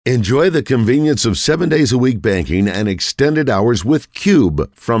Enjoy the convenience of 7 days a week banking and extended hours with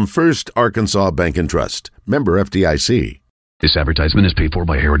Cube from First Arkansas Bank and Trust. Member FDIC. This advertisement is paid for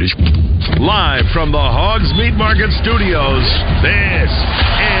by Heritage. Live from the Hogs Meat Market Studios, this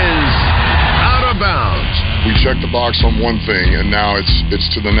is Out of Bounds. We checked the box on one thing, and now it's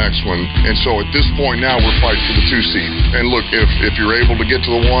to the next one. And so at this point now, we're fighting for the 2 seed. And look, if you're able to get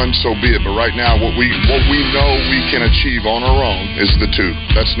to the 1, so be it. But right now, what we know we can achieve on our own is the 2.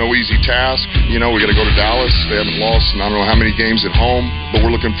 That's no easy task. You know, we got to go to Dallas. They haven't lost in I don't know how many games at home, but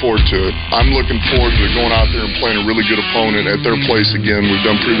we're looking forward to it. I'm looking forward to going out there and playing a really good opponent at their place again. We've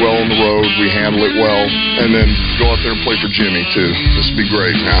done pretty well on the road. We handle it well. And then go out there and play for Jimmy, too. This will be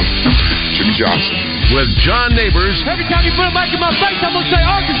great, man. Jimmy Johnson. With John Neighbors. Every time you put a mic in my face, I'm going to say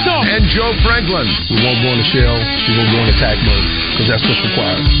Arkansas. And Joe Franklin. We won't go in the shell. We won't go in attack mode because that's what's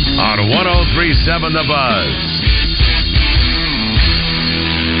required. On 103.7 The Buzz.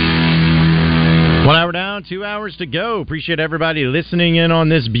 1 hour down, 2 hours to go. Appreciate everybody listening in on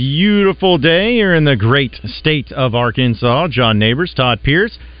this beautiful day here in the great state of Arkansas. John Neighbors, Todd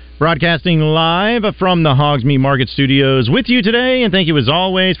Pierce, broadcasting live from the Hogs Meat Market Studios with you today. And thank you as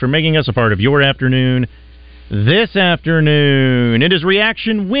always for making us a part of your afternoon this afternoon. It is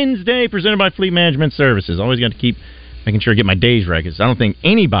Reaction Wednesday presented by Fleet Management Services. Always got to keep making sure I get my days right because I don't think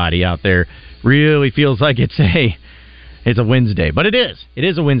anybody out there really feels like it's a Wednesday. But it is. It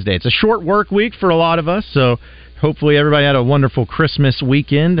is a Wednesday. It's a short work week for a lot of us, so hopefully everybody had a wonderful Christmas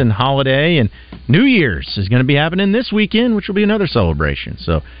weekend and holiday, and New Year's is going to be happening this weekend, which will be another celebration.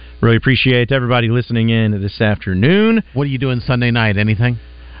 So really appreciate everybody listening in this afternoon. What are you doing Sunday night? Anything?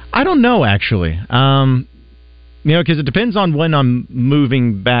 I don't know, actually. Because it depends on when I'm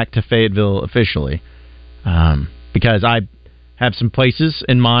moving back to Fayetteville officially. Because I have some places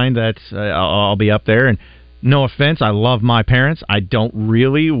in mind that I'll be up there, and no offense, I love my parents. I don't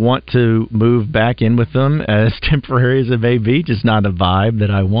really want to move back in with them as temporary as it may be. Just not a vibe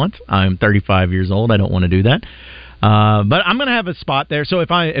that I want. I'm 35 years old. I don't want to do that. But I'm going to have a spot there. So if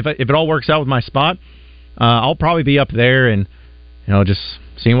it all works out with my spot, I'll probably be up there and just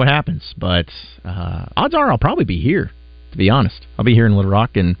seeing what happens. But odds are I'll probably be here. To be honest, I'll be here in Little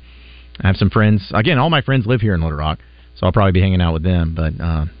Rock, and I have some friends. Again, all my friends live here in Little Rock. So I'll probably be hanging out with them. But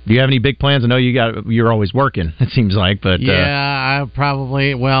do you have any big plans? I know you're always working, it seems like. But yeah, I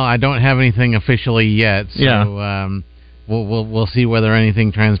probably. Well, I don't have anything officially yet. So yeah. We'll see whether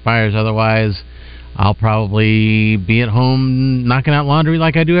anything transpires. Otherwise, I'll probably be at home knocking out laundry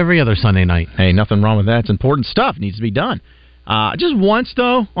like I do every other Sunday night. Hey, nothing wrong with that. It's important stuff. It needs to be done. Just once,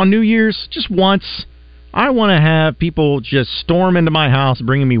 though, on New Year's, just once, I want to have people just storm into my house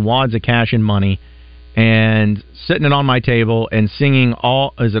bringing me wads of cash and money and sitting it on my table and singing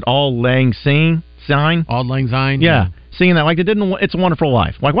Auld Lang Syne? Auld Lang Syne? Yeah, singing that like they did in It's a Wonderful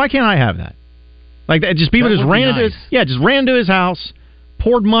Life. Like, why can't I have that? Like, that, just people that just ran into his house,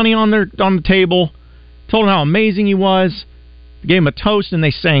 poured money on the table, told him how amazing he was, gave him a toast, and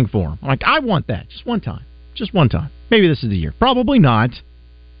they sang for him. I'm like, I want that. Just one time. Just one time. Maybe this is the year. Probably not,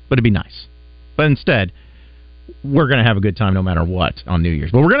 but it'd be nice. But instead, we're going to have a good time no matter what on New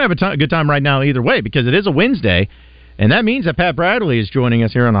Year's. But we're going to have a good time right now either way because it is a Wednesday, and that means that Pat Bradley is joining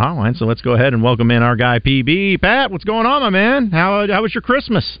us here on the hotline. So let's go ahead and welcome in our guy, PB. Pat, what's going on, my man? How was your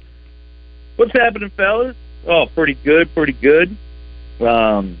Christmas? What's happening, fellas? Oh, pretty good.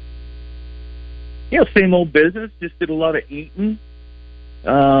 Same old business. Just did a lot of eating.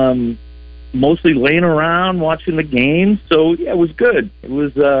 Mostly laying around, watching the games. So, yeah, it was good. It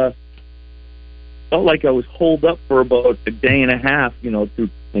was, felt like I was holed up for about a day and a half, through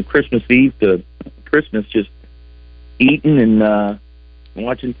from Christmas Eve to Christmas, just eating and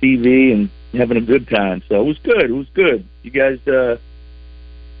watching TV and having a good time. So it was good. You guys,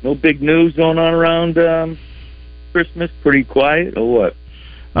 no big news going on around Christmas? Pretty quiet or what?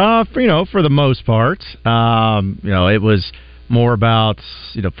 For the most part, it was more about,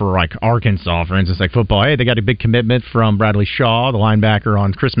 for like Arkansas, for instance, like football. Hey, they got a big commitment from Bradley Shaw, the linebacker,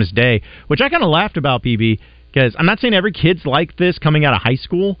 on Christmas Day, which I kind of laughed about, PB, because I'm not saying every kid's like this coming out of high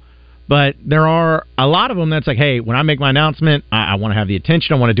school, but there are a lot of them that's like, hey, when I make my announcement, I want to have the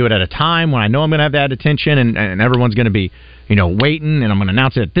attention. I want to do it at a time when I know I'm going to have that attention and everyone's going to be, waiting, and I'm going to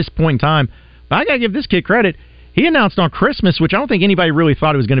announce it at this point in time. But I got to give this kid credit. He announced on Christmas, which I don't think anybody really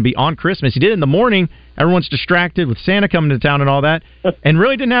thought it was going to be on Christmas. He did it in the morning. Everyone's distracted with Santa coming to town and all that, and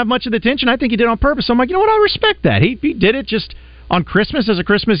really didn't have much of the attention. I think he did it on purpose. So I'm like, you know what? I respect that. He did it just on Christmas as a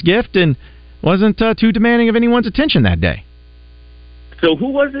Christmas gift and wasn't too demanding of anyone's attention that day. So who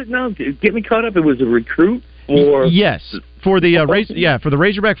was it now? Get me caught up. It was a recruit? Or yes, for the for the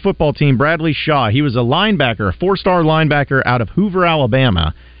Razorback football team, Bradley Shaw. He was a linebacker, a 4-star linebacker out of Hoover,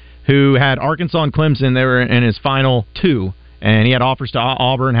 Alabama, who had Arkansas and Clemson. They were in his final 2, and he had offers to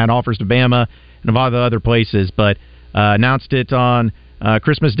Auburn, had offers to Bama, and a lot of other places, but announced it on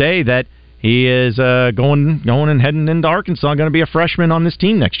Christmas Day that he is going and heading into Arkansas, going to be a freshman on this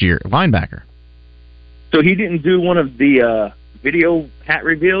team next year, linebacker. So he didn't do one of the video hat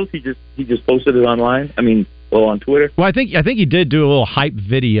reveals. He just posted it online. I mean, on Twitter. Well, I think he did do a little hype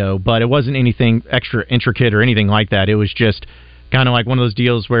video, but it wasn't anything extra intricate or anything like that. It was just kind of like one of those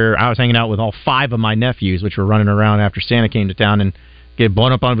deals where I was hanging out with all 5 of my nephews, which were running around after Santa came to town, and get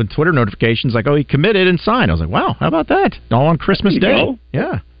blown up on the Twitter notifications like, oh, he committed and signed. I was like, wow, how about that? All on Christmas Day. Go.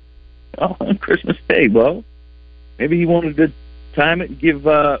 Yeah. Oh, on Christmas Day. Well, maybe he wanted to time it and give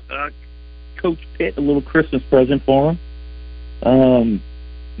Coach Pitt a little Christmas present for him.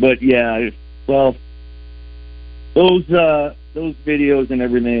 But yeah, well, those videos and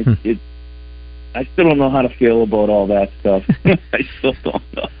everything, I still don't know how to feel about all that stuff. I still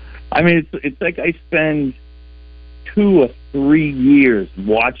don't know. I mean, it's like I spend 2 or 3 years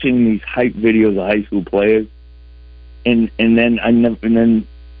watching these hype videos of high school players, and then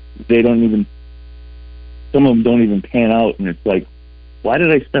they don't even. Some of them don't even pan out, and it's like, why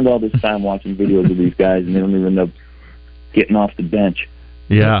did I spend all this time watching videos of these guys and they don't even end up getting off the bench?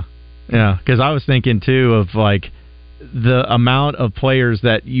 Yeah, because I was thinking too of like the amount of players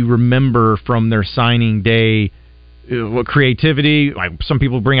that you remember from their signing day. What creativity? Like some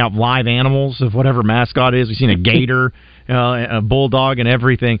people bring out live animals of whatever mascot is. We've seen a gator, a bulldog, and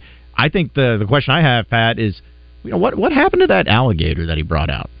everything. I think the question I have, Pat, is what happened to that alligator that he brought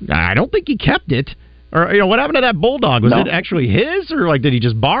out? I don't think he kept it. Or what happened to that bulldog? Was it actually his, or like did he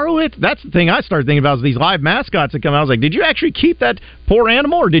just borrow it? That's the thing I started thinking about is these live mascots that come out. I was like, did you actually keep that poor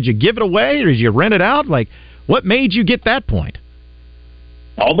animal, or did you give it away, or did you rent it out? Like, what made you get that point?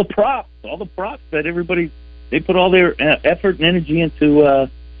 All the props that everybody. They put all their effort and energy into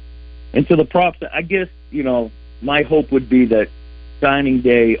the props. I guess, my hope would be that signing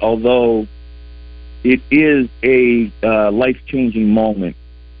day, although it is a life-changing moment,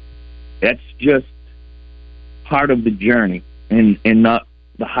 that's just part of the journey and not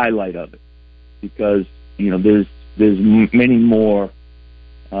the highlight of it. Because, there's many more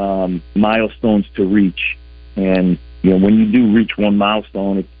milestones to reach. And, when you do reach one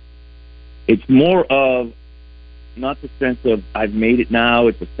milestone, it's more of not the sense of I've made it now.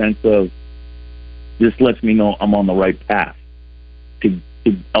 It's a sense of this lets me know I'm on the right path to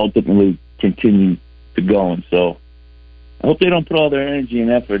ultimately continue to go. And so I hope they don't put all their energy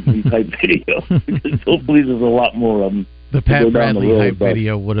and effort in these hype videos because hopefully there's a lot more of them. The Pat Bradley hype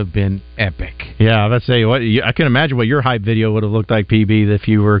video would have been epic. Yeah, let's say I can imagine what your hype video would have looked like, PB, if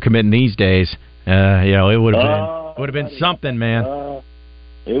you were committing these days. It would have been something, man.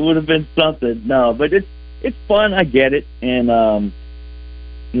 It would have been something. No, but it's fun. I get it, and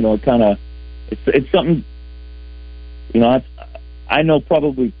it's something. I know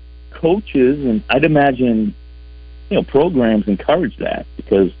probably coaches, and I'd imagine programs encourage that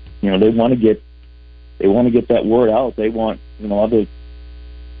because they want to get that word out. They want other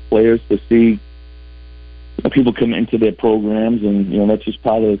players to see people come into their programs, and that's just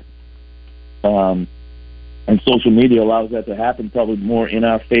part of. And social media allows that to happen probably more in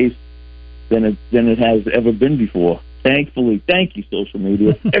our face than it has ever been before. Thankfully, thank you, social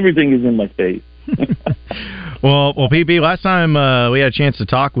media. Everything is in my face. well, PB, last time we had a chance to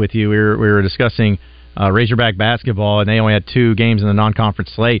talk with you, we were discussing Razorback basketball, and they only had 2 games in the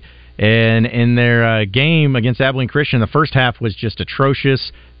non-conference slate. And in their game against Abilene Christian, the first half was just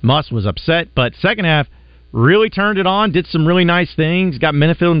atrocious. Muss was upset, but second half really turned it on, did some really nice things, got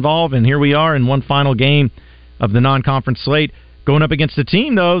Menifee involved, and here we are in one final game of the non-conference slate, going up against a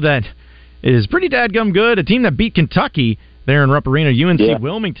team, though, that is pretty dadgum good, a team that beat Kentucky there in Rupp Arena, UNC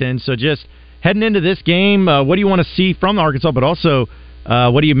Wilmington. So just heading into this game, what do you want to see from Arkansas, but also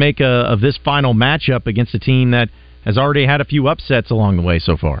what do you make of this final matchup against a team that has already had a few upsets along the way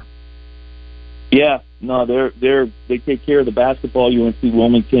so far? Yeah, no, they take care of the basketball. UNC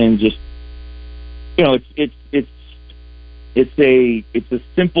Wilmington just, it's a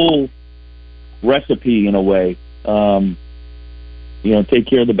simple recipe in a way. Take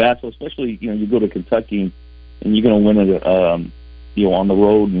care of the basketball, especially you go to Kentucky and you're going to win it. On the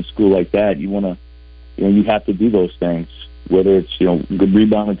road in a school like that, you want to, you have to do those things. Whether it's good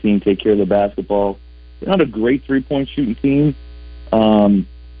rebounding team, take care of the basketball. They're not a great 3-point shooting team.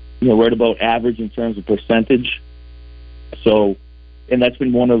 Right about average in terms of percentage. So, and that's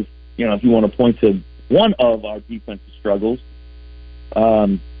been one of if you want to point to one of our defensive struggles.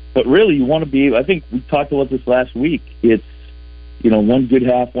 But really, you want to be. I think we talked about this last week. It's one good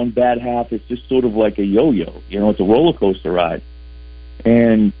half, one bad half. It's just sort of like a yo-yo. It's a roller coaster ride.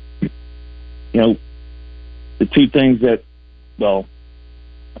 And, the two things that, a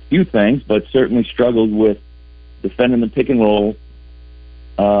few things, but certainly struggled with defending the pick and roll,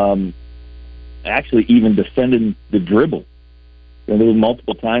 actually even defending the dribble. There were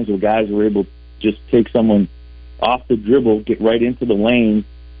multiple times where guys were able to just take someone off the dribble, get right into the lane,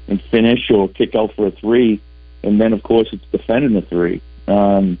 and finish or kick out for a three. And then, of course, it's defending the three.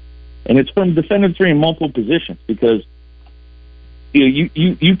 And it's from defending three in multiple positions because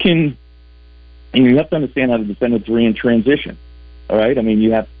you can, and you have to understand how to defend a three in transition. All right? I mean,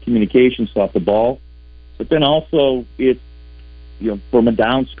 you have communication, off the ball, but then also it's, from a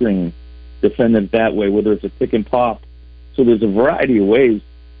down screen, defend it that way, whether it's a pick and pop. So there's a variety of ways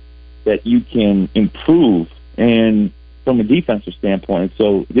that you can improve and from a defensive standpoint.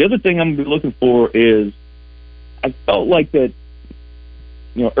 So the other thing I'm going to be looking for is I felt like that,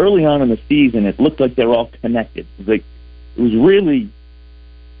 early on in the season, it looked like they were all connected. It was really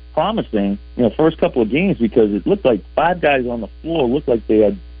promising, first couple of games because it looked like five guys on the floor looked like they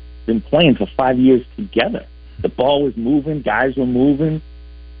had been playing for 5 years together. The ball was moving, guys were moving.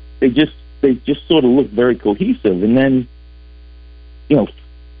 They just sort of looked very cohesive. And then,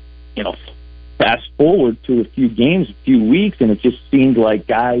 fast forward to a few games, a few weeks, and it just seemed like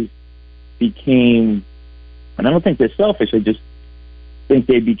guys became, and I don't think they're selfish, I just think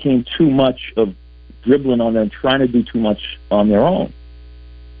they became too much of dribbling on them, trying to do too much on their own.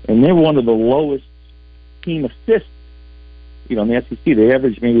 And they were one of the lowest team assists, in the SEC. They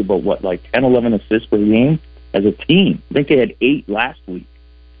averaged maybe about, 10, 11 assists per game as a team. I think they had 8 last week,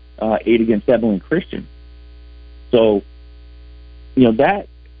 8 against Abilene Christian. So, that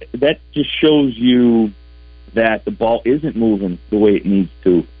just shows you that the ball isn't moving the way it needs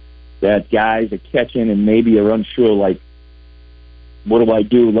to, that guys are catching and maybe are unsure, what do I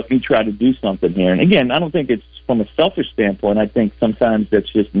do? Let me try to do something here. And again, I don't think it's from a selfish standpoint. I think sometimes that's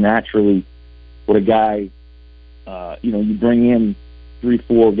just naturally what a guy, you bring in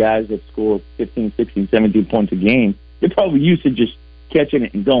 3-4 guys that score 15, 16, 17 points a game. They're probably used to just catching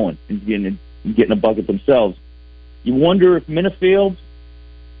it and going and getting a bucket themselves. You wonder if Minifield,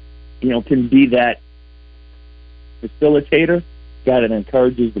 can be that facilitator, guy that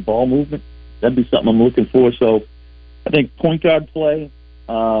encourages the ball movement. That'd be something I'm looking for. So I think point guard play,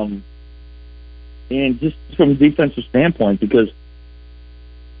 and just from a defensive standpoint, because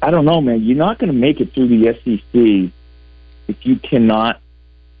I don't know, man, you're not going to make it through the SEC if you cannot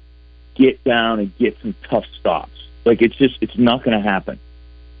get down and get some tough stops. It's not going to happen.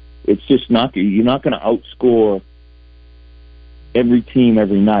 It's just not. You're not going to outscore every team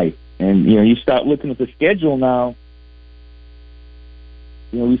every night. And, you start looking at the schedule now.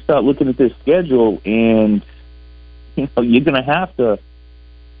 We start looking at this schedule, and, you're going to have to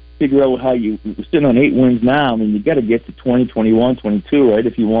figure out how you're sitting on 8 wins now. I mean, you got to get to 20, 21, 22, right,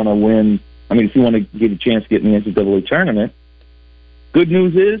 if you want to win. I mean, if you want to get a chance to get in the NCAA tournament. Good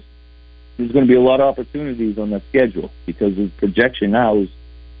news is there's going to be a lot of opportunities on that schedule because the projection now is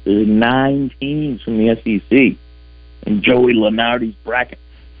there's 9 teams from the SEC in Joey Lunardi's bracket,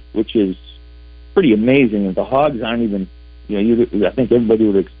 which is pretty amazing. And the Hogs aren't even, I think everybody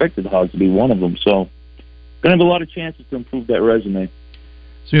would have expected the Hogs to be one of them. So, going to have a lot of chances to improve that resume.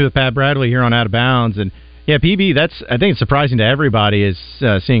 So with Pat Bradley here on Out of Bounds, and yeah, PB, I think it's surprising to everybody is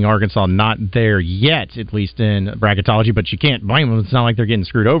seeing Arkansas not there yet, at least in bracketology. But you can't blame them; it's not like they're getting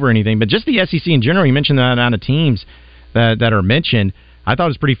screwed over or anything. But just the SEC in general, you mentioned the amount of teams that are mentioned. I thought it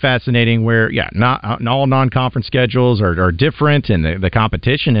was pretty fascinating. Where not all non-conference schedules are different, and the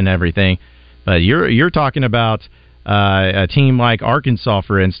competition and everything. But you're talking about a team like Arkansas,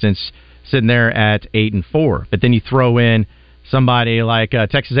 for instance, sitting there at 8-4, but then you throw in somebody like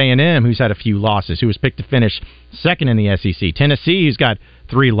Texas A&M, who's had a few losses, who was picked to finish second in the SEC. Tennessee, who's got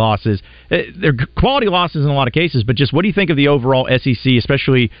 3 losses. They're quality losses in a lot of cases, but just what do you think of the overall SEC,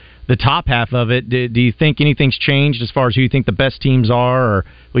 especially the top half of it? Do you think anything's changed as far as who you think the best teams are, or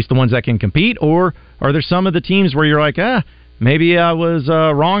at least the ones that can compete? Or are there some of the teams where you're like, maybe I was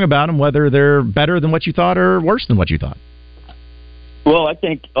wrong about them, whether they're better than what you thought or worse than what you thought? Well, I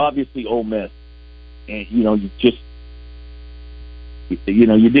think obviously Ole Miss, and you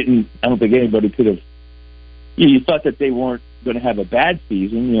didn't. I don't think anybody could have. You thought that they weren't going to have a bad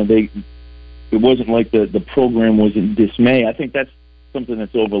season. It wasn't like the program was in dismay. I think that's something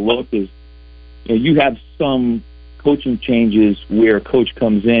that's overlooked. Is you have some coaching changes where a coach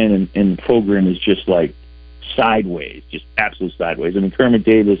comes in and the program is just like sideways, just absolute sideways. I mean, Kermit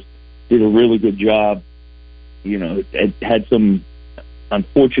Davis did a really good job. Had some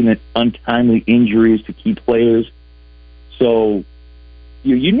unfortunate, untimely injuries to key players. So,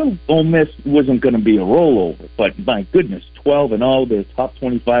 you knew Ole Miss wasn't going to be a rollover, but my goodness, 12-0, they're a top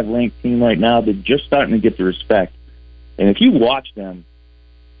 25 ranked team right now. They're just starting to get the respect, and if you watch them,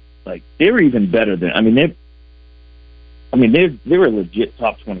 like they're even better than. They're a legit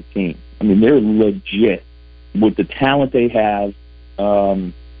top 20 team. I mean, they're legit with the talent they have,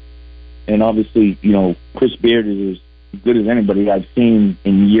 and obviously, Chris Beard is as good as anybody I've seen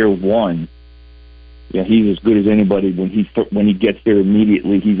in year one. Yeah, he's as good as anybody when he gets there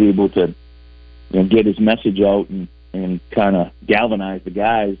immediately. He's able to, get his message out and kind of galvanize the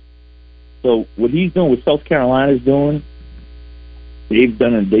guys. So what he's doing, what South Carolina's doing, they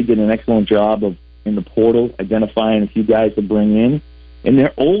did an excellent job of in the portal identifying a few guys to bring in, and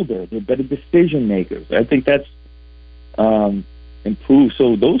they're older, they're better decision makers. I think that's improved.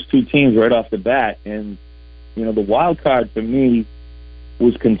 So those two teams right off the bat, and the wild card for me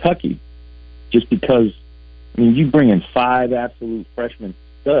was Kentucky. Just because, you bring in 5 absolute freshman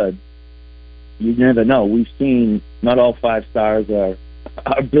studs, you never know. We've seen not all 5 stars are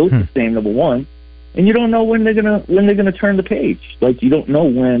built the same. Number one, and you don't know when they're gonna turn the page. Like you don't know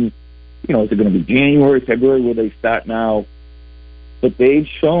when, is it going to be January, February where they start now? But they've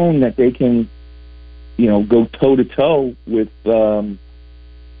shown that they can, go toe to toe with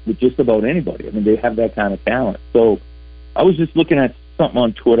just about anybody. I mean, they have that kind of talent. So I was just looking at something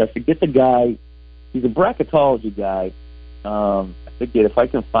on Twitter. I forget the guy. He's a bracketology guy. I forget. If I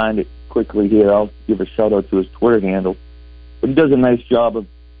can find it quickly here, I'll give a shout out to his Twitter handle. But he does a nice job of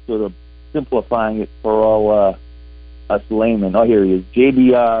sort of simplifying it for all us laymen. Oh, here he is,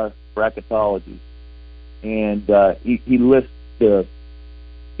 JBR Bracketology, and he lists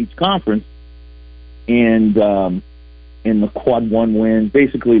each conference and the quad 1 wins,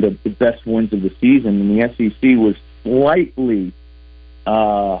 basically the best wins of the season. And the SEC was slightly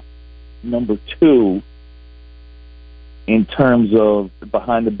number 2 in terms of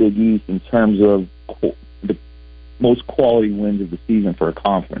behind the Big East in terms of the most quality wins of the season for a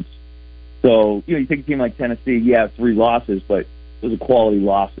conference. So you take a team like Tennessee, 3 losses, but those are quality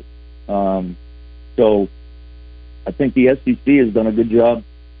losses. So I think the SEC has done a good job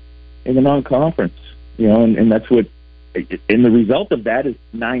in the non-conference, and that's what. And the result of that is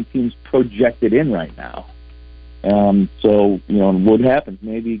 9 teams projected in right now. So, what happens?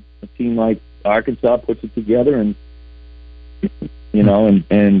 Maybe a team like Arkansas puts it together and,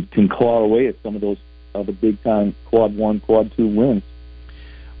 and can claw away at some of those other big-time quad 1, quad 2 wins.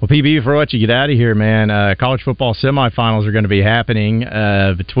 Well, PB, before I let you get out of here, man, college football semifinals are going to be happening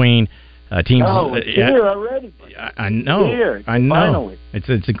between teams. Oh, it's here already. I know. I know. Finally.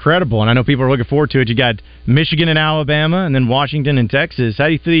 It's incredible, and I know people are looking forward to it. You got Michigan and Alabama, and then Washington and Texas. How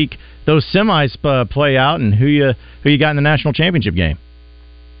do you think those semis play out, and who you got in the national championship game?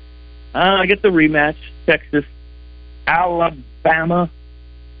 I get the rematch, Texas, Alabama.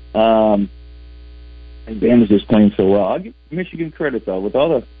 And Bama's just playing so well. I'll give Michigan credit, though, with all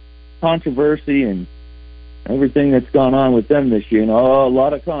the controversy and everything that's gone on with them this year. A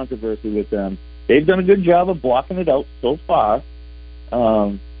lot of controversy with them. They've done a good job of blocking it out so far.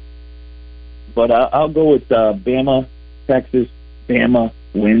 But I'll go with Bama, Texas. Bama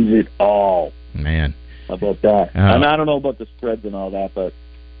wins it all. Man. How about that? And I don't know about the spreads and all that, but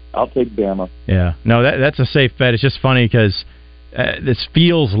I'll take Bama. Yeah. No, that's a safe bet. It's just funny because this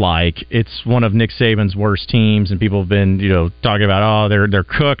feels like it's one of Nick Saban's worst teams, and people have been, talking about, they're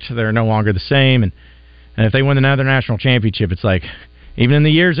cooked, they're no longer the same, and if they win another national championship, it's like, even in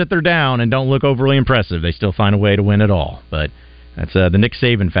the years that they're down and don't look overly impressive, they still find a way to win it all. But that's the Nick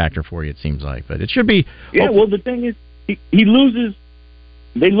Saban factor for you, it seems like. But it should be. Yeah, well, the thing is, he loses.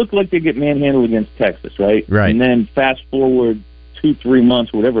 They look like they get manhandled against Texas, right? Right. And then fast forward 2-3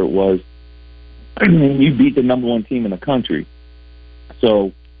 months, whatever it was, and you beat the number 1 team in the country.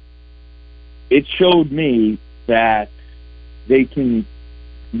 So it showed me that they can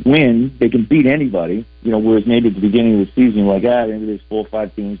win, they can beat anybody, whereas maybe at the beginning of the season, maybe there's 4 or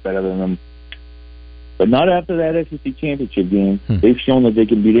 5 teams better than them. But not after that SEC championship game. They've shown that they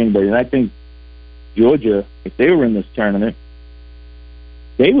can beat anybody. And I think Georgia, if they were in this tournament,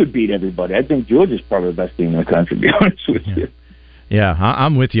 they would beat everybody. I think Georgia's probably the best team in the country, to be honest with you. Yeah,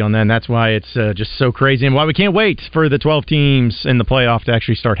 I'm with you on that, and that's why it's just so crazy, and why we can't wait for the 12 teams in the playoff to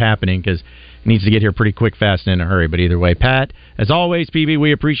actually start happening, because it needs to get here pretty quick, fast, and in a hurry. But either way, Pat, as always, PB,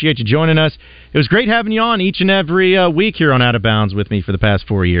 we appreciate you joining us. It was great having you on each and every week here on Out of Bounds with me for the past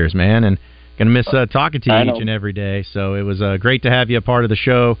 4 years, man, and going to miss talking to you each and every day. So it was great to have you a part of the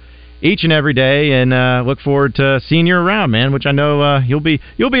show each and every day, and look forward to seeing you around, man, which I know you'll be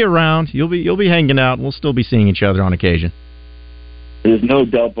around. You'll be hanging out. We'll still be seeing each other on occasion. There's no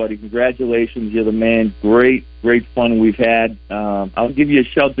doubt, buddy. Congratulations. You're the man. Great fun we've had. I'll give you a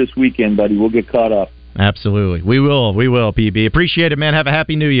shout this weekend, buddy. We'll get caught up. Absolutely. We will, PB. Appreciate it, man. Have a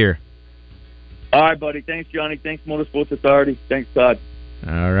happy New Year. All right, buddy. Thanks, Johnny. Thanks, Motorsports Authority. Thanks, Todd.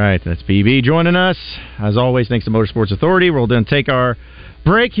 All right. That's PB joining us. As always, thanks to Motorsports Authority. We'll then take our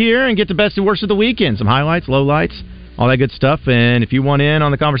break here and get the best and worst of the weekend. Some highlights, lowlights, all that good stuff. And if you want in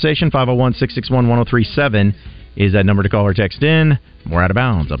on the conversation, 501-661-1037 is that number to call or text in. More Out of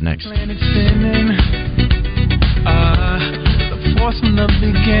Bounds up next. The force from the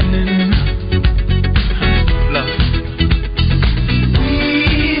beginning.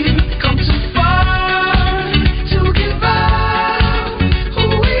 We've come too far to give up who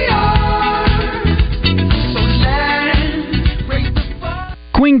we are. So let's raise the bar.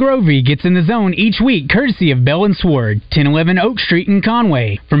 Queen Grovey gets in the zone each week, courtesy of Bell & Sword, 1011 Oak Street in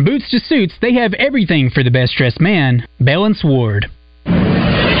Conway. From boots to suits, they have everything for the best-dressed man. Bell & Sword.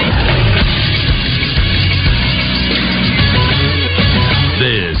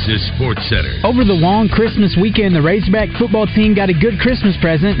 This is Sports Center. Over the long Christmas weekend, the Razorback football team got a good Christmas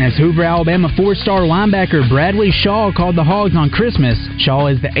present as Hoover, Alabama 4-star linebacker Bradley Shaw called the Hogs on Christmas. Shaw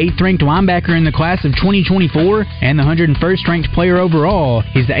is the 8th-ranked linebacker in the class of 2024 and the 101st-ranked player overall.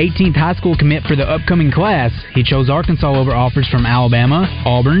 He's the 18th high school commit for the upcoming class. He chose Arkansas over offers from Alabama,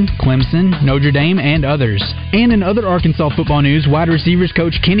 Auburn, Clemson, Notre Dame, and others. And in other Arkansas football news, wide receivers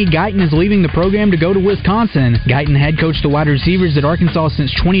coach Kenny Guyton is leaving the program to go to Wisconsin. Guyton had coached the wide receivers at Arkansas since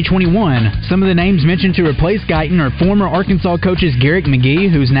 2021. Some of the names mentioned to replace Guyton are former Arkansas coaches Garrick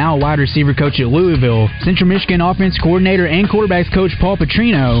McGee, who's now a wide receiver coach at Louisville, Central Michigan offense coordinator and quarterbacks coach Paul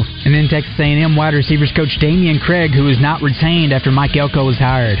Petrino, and then Texas A&M wide receivers coach Damian Craig, who is not retained after Mike Elko was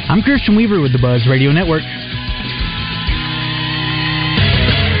hired. I'm Christian Weaver with the Buzz Radio Network.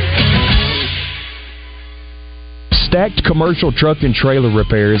 Stacked Commercial Truck and Trailer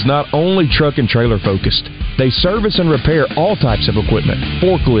Repair is not only truck and trailer focused. They service and repair all types of equipment: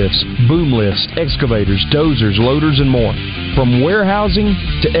 forklifts, boom lifts, excavators, dozers, loaders, and more. From warehousing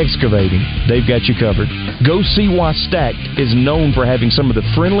to excavating, they've got you covered. Go see why Stacked is known for having some of the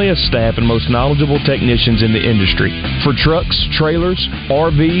friendliest staff and most knowledgeable technicians in the industry. For trucks, trailers,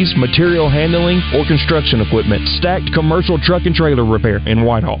 RVs, material handling, or construction equipment, Stacked Commercial Truck and Trailer Repair in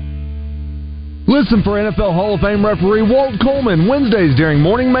Whitehall. Listen for NFL Hall of Fame referee Walt Coleman Wednesdays during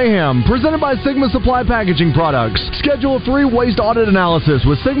Morning Mayhem, presented by Sigma Supply Packaging Products. Schedule a free waste audit analysis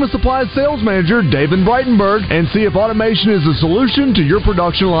with Sigma Supply's sales manager, David Breitenberg, and see if automation is a solution to your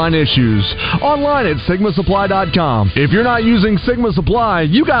production line issues. Online at SigmaSupply.com. If you're not using Sigma Supply,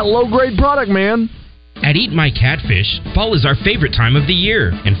 you got low-grade product, man. At Eat My Catfish, fall is our favorite time of the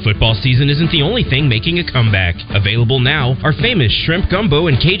year, and football season isn't the only thing making a comeback. Available now, our famous shrimp gumbo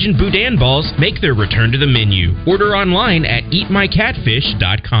and Cajun boudin balls make their return to the menu. Order online at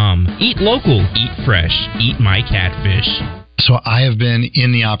eatmycatfish.com. Eat local, eat fresh, Eat My Catfish. So I have been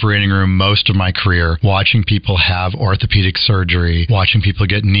in the operating room most of my career, watching people have orthopedic surgery, watching people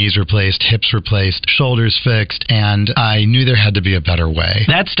get knees replaced, hips replaced, shoulders fixed, and I knew there had to be a better way.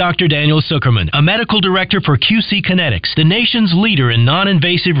 That's Dr. Daniel Zuckerman, a medical director for QC Kinetics, the nation's leader in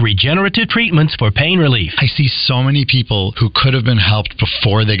non-invasive regenerative treatments for pain relief. I see so many people who could have been helped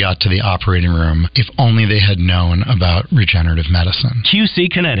before they got to the operating room if only they had known about regenerative medicine. QC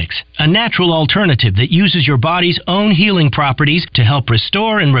Kinetics, a natural alternative that uses your body's own healing properties to help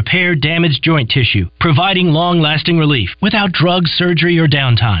restore and repair damaged joint tissue, providing long-lasting relief without drugs, surgery, or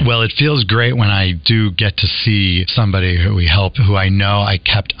downtime. Well, it feels great when I do get to see somebody who we help, who I know I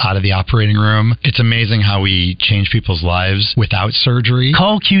kept out of the operating room. It's amazing how we change people's lives without surgery.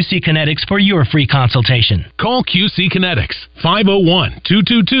 Call QC Kinetics for your free consultation. Call QC Kinetics,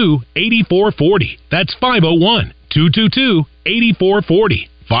 501-222-8440. That's 501-222-8440.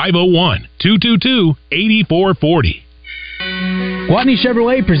 501-222-8440. Gwatney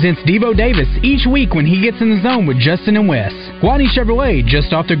Chevrolet presents Devo Davis each week when he gets in the zone with Justin and Wes. Gwatney Chevrolet,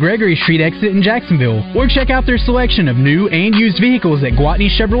 just off the Gregory Street exit in Jacksonville. Or check out their selection of new and used vehicles at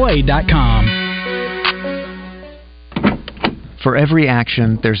GwatneyChevrolet.com. For every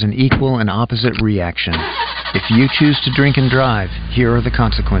action, there's an equal and opposite reaction. If you choose to drink and drive, here are the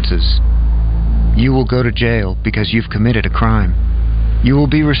consequences. You will go to jail because you've committed a crime. You will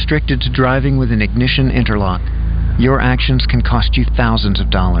be restricted to driving with an ignition interlock. Your actions can cost you thousands of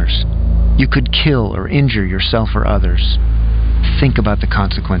dollars. You could kill or injure yourself or others. Think about the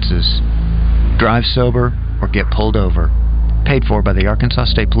consequences. Drive sober or get pulled over. Paid for by the Arkansas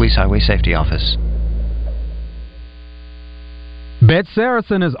State Police Highway Safety Office. Bet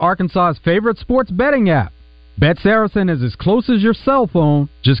Saracen is Arkansas's favorite sports betting app. Bet Saracen is as close as your cell phone.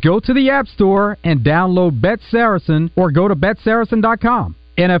 Just go to the App Store and download Bet Saracen or go to BetSaracen.com.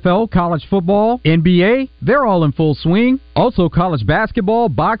 NFL, college football, NBA, they're all in full swing. Also college basketball,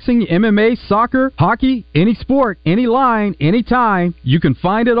 boxing, MMA, soccer, hockey, any sport, any line, anytime. You can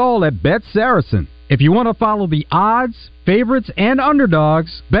find it all at Bet Saracen. If you want to follow the odds, favorites, and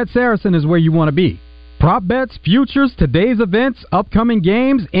underdogs, Bet Saracen is where you want to be. Prop bets, futures, today's events, upcoming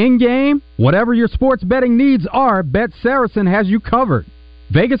games, in-game, whatever your sports betting needs are, Bet Saracen has you covered.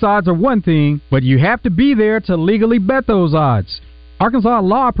 Vegas odds are one thing, but you have to be there to legally bet those odds. Arkansas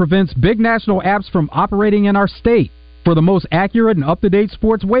law prevents big national apps from operating in our state. For the most accurate and up-to-date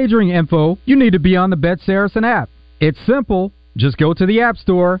sports wagering info, you need to be on the Bet Saracen app. It's simple. Just go to the App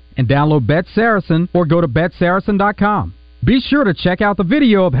Store and download Bet Saracen or go to BetSaracen.com. Be sure to check out the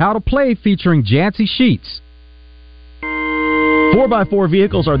video of how to play featuring Jancy Sheets. 4x4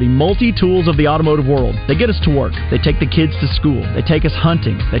 vehicles are the multi-tools of the automotive world. They get us to work. They take the kids to school. They take us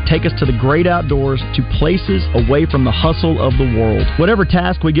hunting. They take us to the great outdoors, to places away from the hustle of the world. Whatever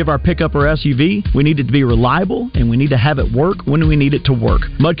task we give our pickup or SUV, we need it to be reliable, and we need to have it work when we need it to work.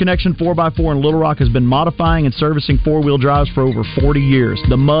 Mud Connection 4x4 in Little Rock has been modifying and servicing four-wheel drives for over 40 years.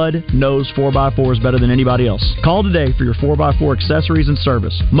 The Mud knows 4x4s better than anybody else. Call today for your 4x4 accessories and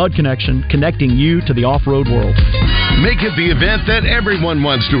service. Mud Connection, connecting you to the off-road world. Make it the event that everyone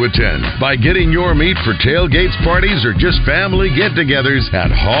wants to attend by getting your meat for tailgates, parties, or just family get-togethers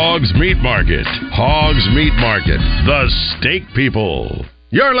at Hogs Meat Market. Hogs Meat Market, the steak people.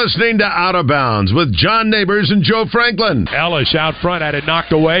 You're listening to Out of Bounds with John Neighbors and Joe Franklin. Ellis out front had it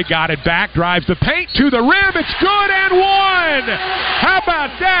knocked away, got it back, drives the paint to the rim. It's good and one. How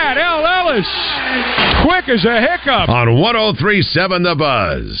about that? El Ellis, quick as a hiccup. On 103.7 The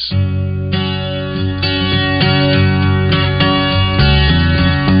Buzz.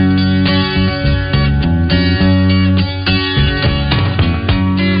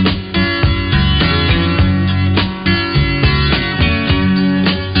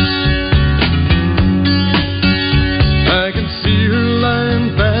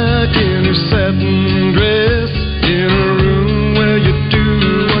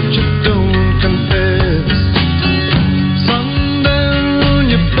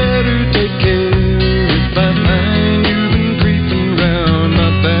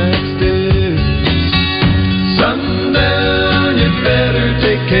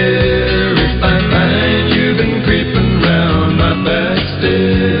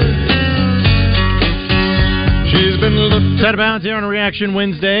 Out of Bounds here on Reaction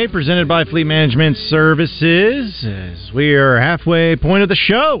Wednesday, presented by Fleet Management Services. As we are halfway point of the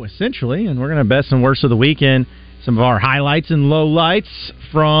show, essentially, and we're going to best and worst of the weekend. Some of our highlights and lowlights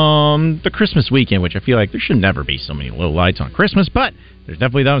from the Christmas weekend, which I feel like there should never be so many lowlights on Christmas, but there's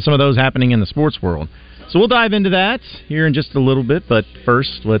definitely some of those happening in the sports world. So we'll dive into that here in just a little bit, but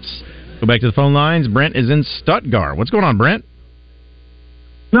first, let's go back to the phone lines. Brent is in Stuttgart. What's going on, Brent?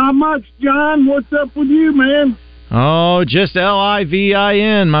 Not much, John. What's up with you, man? Oh, just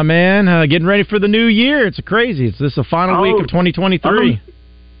LIVIN, my man. Getting ready for the new year. It's crazy. It's the final week of 2023.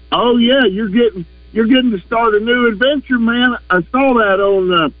 Oh yeah, you're getting to start a new adventure, man. I saw that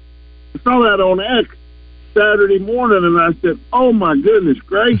on X Saturday morning, and I said, "Oh my goodness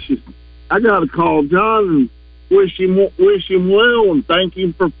gracious! I got to call John and wish him well and thank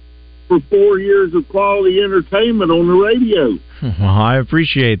him for 4 years of quality entertainment on the radio." Well, I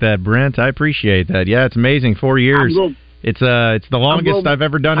appreciate that, Brent. I appreciate that. Yeah, it's amazing. 4 years. It's the longest I've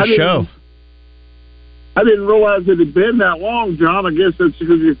ever done a show. I didn't realize it had been that long, John. I guess that's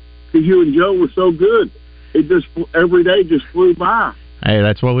because you and Joe were so good. It just every day just flew by. Hey,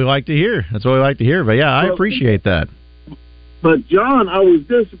 that's what we like to hear. But yeah, I appreciate that. But John, I was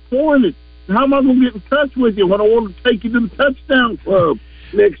disappointed. How am I going to get in touch with you when I want to take you to the Touchdown Club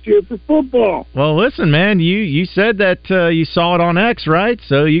next year for football? Well, listen, man, you said that you saw it on X, right?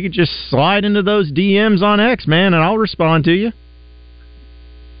 So you could just slide into those DMs on X, man, and I'll respond to you.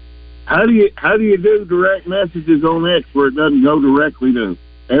 How do you do direct messages on X where it doesn't go directly to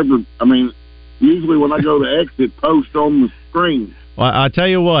usually when I go to X, it posts on the screen. Well, I tell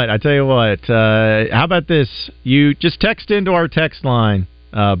you what. How about this? You just text into our text line,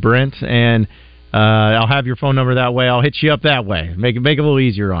 Brent, and I'll have your phone number that way. I'll hit you up that way. Make it a little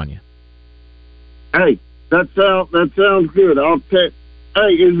easier on you. Hey, that sounds good. I'll text.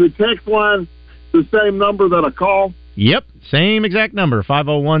 Hey, is the text line the same number that I call? Yep, same exact number,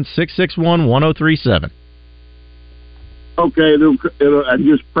 501-661-1037. Okay, I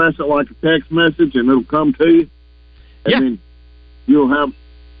just press it like a text message, and it'll come to you. And then you'll have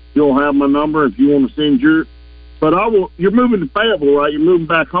my number if you want to send your. But I will. You're moving to Fayetteville, right? You're moving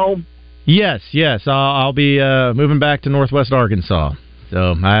back home. Yes. I'll be moving back to Northwest Arkansas.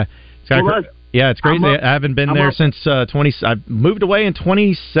 So it's crazy. I haven't been there since 20. I moved away in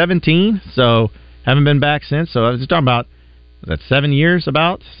 2017, so haven't been back since. So I was just talking about 7 years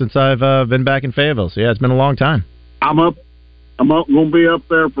since I've been back in Fayetteville. So yeah, it's been a long time. I'm going to be up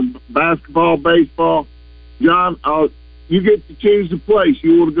there for basketball, baseball. John, you get to choose the place.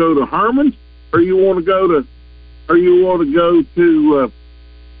 You want to go to Herman's, or you want to go to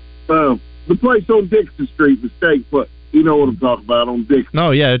the place on Dixon Street, the steak place. You know what I'm talking about on Dixon.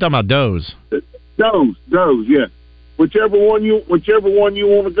 Oh yeah, they're talking about Doe's. Doe's, yeah. Whichever one you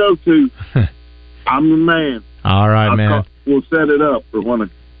want to go to, I'm the man. All right, man. We'll set it up for when.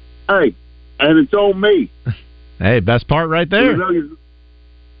 Hey, and it's on me. Hey, best part right there.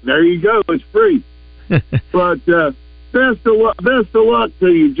 There you go. It's free. But best of luck to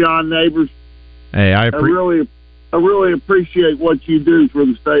you, John Neighbors. Hey, I really appreciate what you do for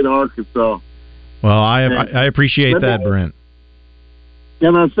the state of Arkansas. Well, I appreciate that, Brent.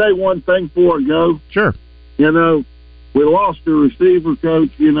 Can I say one thing before I go? Sure. We lost a receiver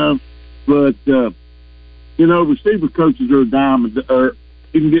coach, but receiver coaches are a dime, or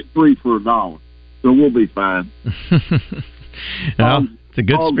you can get 3 for $1, so we'll be fine. Well, it's a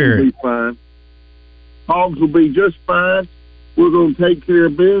good spirit. Will be fine. Hogs will be just fine. We're going to take care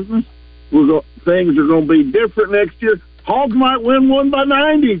of business. Things are going to be different next year. Hogs might win one by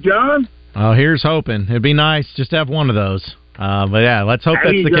 90, John. Oh, here's hoping. It'd be nice just to have one of those. But yeah, let's hope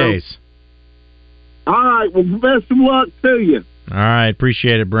that's the case. All right. Well, best of luck to you. All right.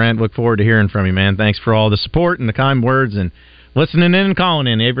 Appreciate it, Brent. Look forward to hearing from you, man. Thanks for all the support and the kind words and listening in and calling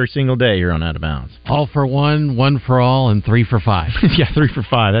in every single day here on Out of Bounds. All for one, one for all, and 3 for 5. Yeah, 3 for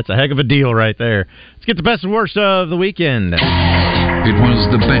 5. That's a heck of a deal right there. Let's get the best and worst of the weekend. It was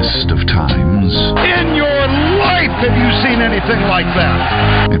the best of times. In your life have you seen anything like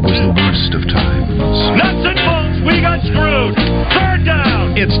that? It was the worst of times. Nuts and bolts, we got screwed. Third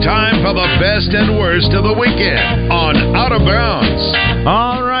down. It's time for the best and worst of the weekend on Out of Bounds.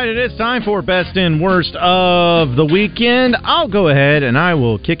 All right, it is time for best and worst of the weekend. I'll go ahead and I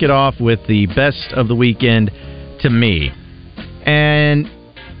will kick it off with the best of the weekend to me. And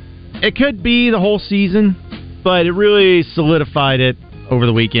it could be the whole season, but it really solidified it over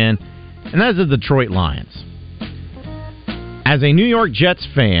the weekend, and that's the Detroit Lions. As a New York Jets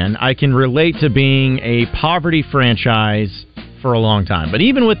fan, I can relate to being a poverty franchise for a long time. But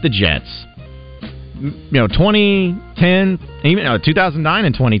even with the Jets, 2010, even 2009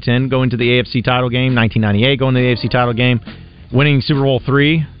 and 2010, going to the AFC title game, 1998 going to the AFC title game, winning Super Bowl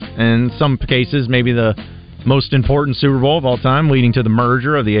III, in some cases maybe the most important Super Bowl of all time, leading to the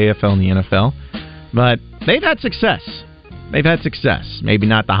merger of the AFL and the NFL. But they've had success. Maybe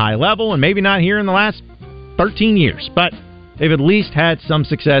not the high level, and maybe not here in the last 13 years, but they've at least had some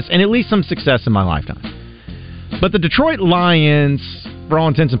success, and at least some success in my lifetime. But the Detroit Lions, for all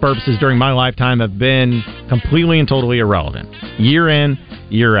intents and purposes, during my lifetime have been completely and totally irrelevant. Year in,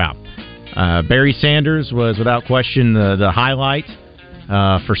 year out. Barry Sanders was without question the highlight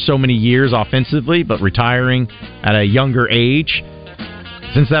for so many years offensively, but retiring at a younger age.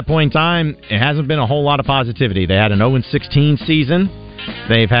 Since that point in time, it hasn't been a whole lot of positivity. They had an 0-16 season.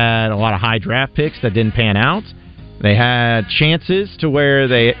 They've had a lot of high draft picks that didn't pan out. They had chances to where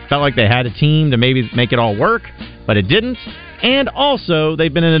they felt like they had a team to maybe make it all work, but it didn't. And also,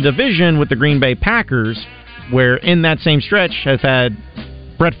 they've been in a division with the Green Bay Packers, where in that same stretch has had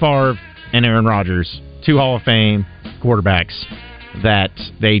Brett Favre and Aaron Rodgers, 2 Hall of Fame quarterbacks that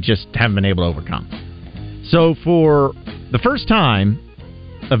they just haven't been able to overcome. So for the first time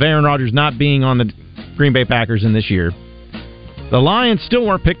of Aaron Rodgers not being on the Green Bay Packers in this year, the Lions still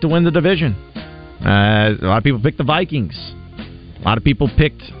weren't picked to win the division. A lot of people picked the Vikings. A lot of people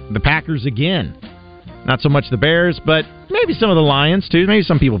picked the Packers again. Not so much the Bears, but maybe some of the Lions too. Maybe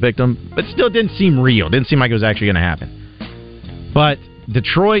some people picked them, but still didn't seem real. Didn't seem like it was actually going to happen. But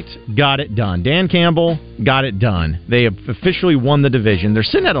Detroit got it done. Dan Campbell got it done. They have officially won the division. They're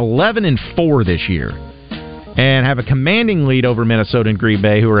sitting at 11-4 this year, and have a commanding lead over Minnesota and Green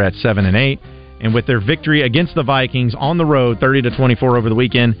Bay, who are at 7-8. And with their victory against the Vikings on the road, 30-24 over the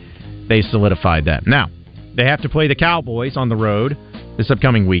weekend, they solidified that. Now, they have to play the Cowboys on the road this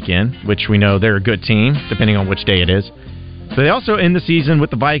upcoming weekend, which we know they're a good team, depending on which day it is. But they also end the season with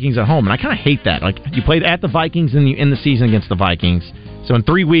the Vikings at home, and I kind of hate that. Like, you play at the Vikings and you end the season against the Vikings. So in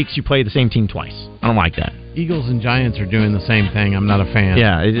 3 weeks, you play the same team twice. I don't like that. Eagles and Giants are doing the same thing. I'm not a fan.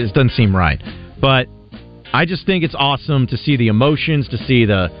 Yeah, it just doesn't seem right. But I just think it's awesome to see the emotions, to see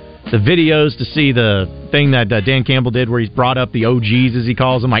the videos, to see the thing that Dan Campbell did where he's brought up the OGs, as he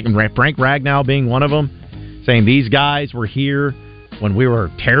calls them, like Frank Ragnow being one of them, saying these guys were here when we were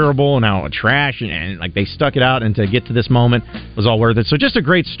terrible and how trash and like they stuck it out, and to get to this moment was all worth it. So just a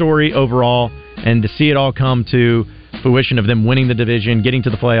great story overall, and to see it all come to fruition of them winning the division, getting to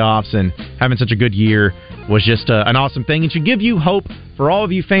the playoffs, and having such a good year was just an awesome thing. It should give you hope for all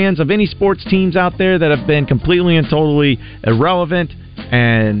of you fans of any sports teams out there that have been completely and totally irrelevant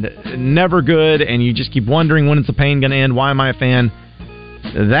and never good, and you just keep wondering when is the pain going to end, why am I a fan?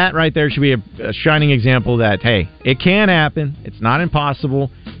 That right there should be a shining example that, hey, it can happen. It's not impossible.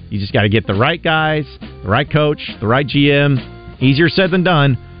 You just got to get the right guys, the right coach, the right GM. Easier said than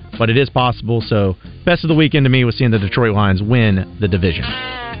done, but it is possible. So best of the weekend to me was seeing the Detroit Lions win the division.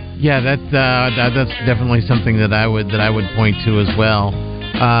 Yeah, that's definitely something that I would point to as well.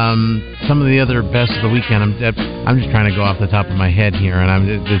 Some of the other best of the weekend, I'm just trying to go off the top of my head here, and I'm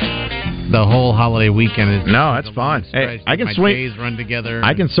just the whole holiday weekend is no, that's fine. Hey, I can swing. Days run together.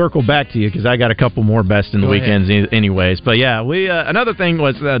 I can circle back to you because I got a couple more best in the weekends, anyways. But yeah, we another thing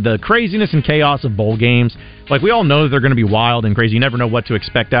was the craziness and chaos of bowl games. Like we all know that they're going to be wild and crazy. You never know what to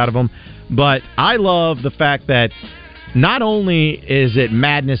expect out of them. But I love the fact that not only is it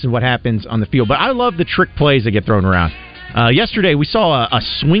madness and what happens on the field, but I love the trick plays that get thrown around. Yesterday, we saw a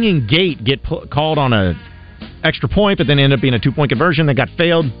swinging gate get called on a extra point, but then ended up being a 2-point conversion that got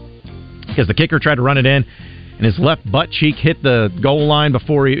failed because the kicker tried to run it in, and his left butt cheek hit the goal line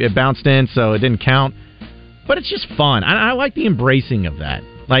before it bounced in, so it didn't count. But it's just fun. I like the embracing of that.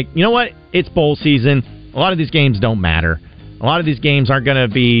 Like, you know what? It's bowl season. A lot of these games don't matter. A lot of these games aren't going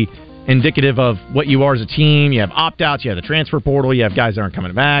to be indicative of what you are as a team. You have opt-outs. You have the transfer portal. You have guys that aren't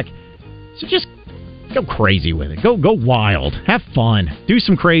coming back. So just go crazy with it. Go wild. Have fun. Do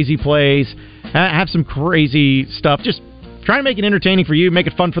some crazy plays. Have some crazy stuff. Just try to make it entertaining for you, make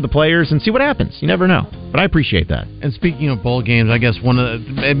it fun for the players, and see what happens. You never know. But I appreciate that. And speaking of bowl games, I guess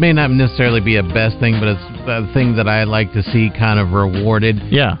it may not necessarily be a best thing, but it's a thing that I like to see kind of rewarded.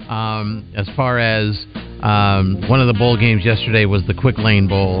 Yeah. As far as one of the bowl games yesterday was the Quick Lane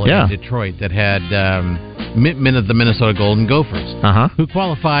Bowl in Detroit that had the Minnesota Golden Gophers, who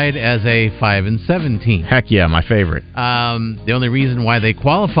qualified as a 5-7 team. Heck yeah, my favorite. The only reason why they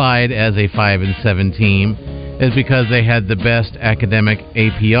qualified as a 5-7 team is because they had the best academic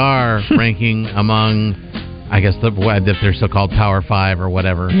APR ranking among, I guess, if they're so-called Power 5 or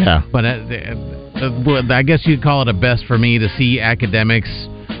whatever. Yeah. But I guess you'd call it a best for me to see academics,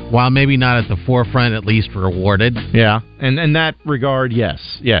 while maybe not at the forefront, at least rewarded. Yeah, and in that regard,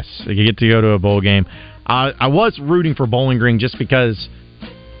 yes. You get to go to a bowl game. I was rooting for Bowling Green just because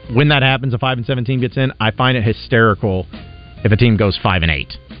when that happens, a 5-7 team gets in, I find it hysterical if a team goes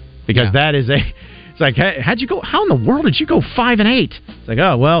 5-8. Because that is it's like, hey, how in the world did you go 5-8? It's like,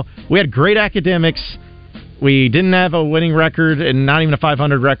 oh, well, we had great academics. We didn't have a winning record and not even a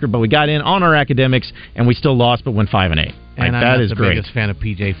 500 record, but we got in on our academics, and we still lost, but went 5-8. And I'm not the biggest fan of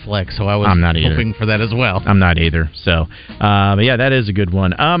PJ Fleck, so I was hoping for that as well. I'm not either. So, but yeah, that is a good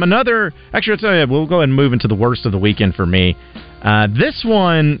one. Actually, I'll tell you, we'll go ahead and move into the worst of the weekend for me. This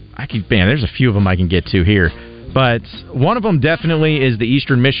one, there's a few of them I can get to here. But one of them definitely is the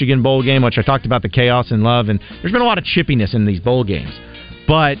Eastern Michigan Bowl game, which I talked about the chaos and love, and there's been a lot of chippiness in these bowl games.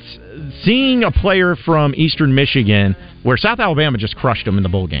 But seeing a player from Eastern Michigan, where South Alabama just crushed them in the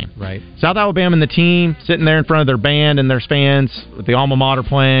bowl game. Right. South Alabama and the team sitting there in front of their band and their fans with the alma mater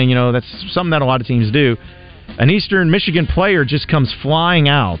playing, that's something that a lot of teams do. An Eastern Michigan player just comes flying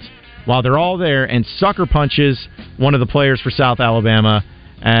out while they're all there and sucker punches one of the players for South Alabama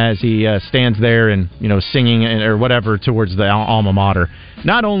as he stands there and singing or whatever towards the alma mater.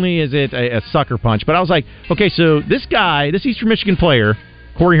 Not only is it a sucker punch, but I was like, okay, so this Eastern Michigan player,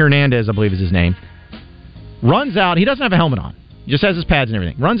 Corey Hernandez, I believe is his name, runs out. He doesn't have a helmet on. He just has his pads and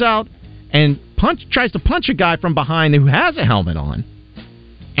everything. Runs out and tries to punch a guy from behind who has a helmet on,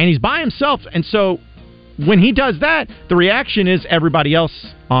 and he's by himself. And so when he does that, the reaction is everybody else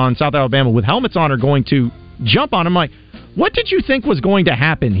on South Alabama with helmets on are going to jump on him. Like, what did you think was going to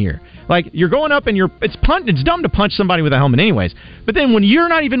happen here? Like, you're going up and it's dumb to punch somebody with a helmet anyways. But then when you're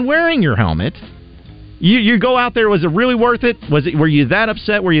not even wearing your helmet, you go out there, was it really worth it? Were you that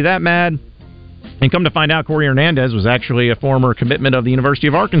upset? Were you that mad? And come to find out, Corey Hernandez was actually a former commitment of the University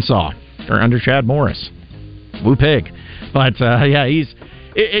of Arkansas under Chad Morris. Woo pig. But,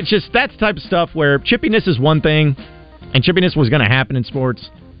 it's just that type of stuff where chippiness is one thing, and chippiness was going to happen in sports.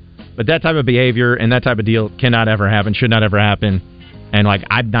 But that type of behavior and that type of deal cannot ever happen, should not ever happen. And,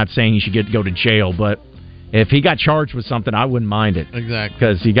 I'm not saying you should go to jail, but if he got charged with something, I wouldn't mind it. Exactly.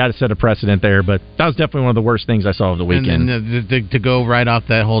 Because he got to set a precedent there. But that was definitely one of the worst things I saw of the weekend. And to go right off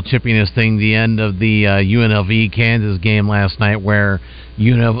that whole chippiness thing, the end of the UNLV-Kansas game last night where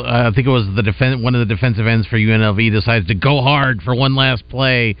I think it was one of the defensive ends for UNLV decides to go hard for one last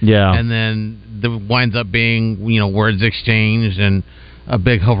play. Yeah. And then winds up being, words exchanged and a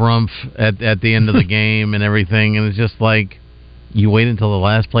big harumph at the end of the game and everything. And it's just like, you wait until the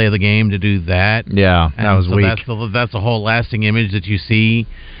last play of the game to do that. Yeah, that was weak. That's the whole lasting image that you see.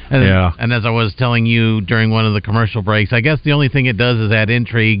 And, yeah. And as I was telling you during one of the commercial breaks, I guess the only thing it does is add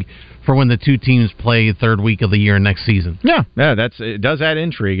intrigue for when the two teams play third week of the year next season. Yeah, it does add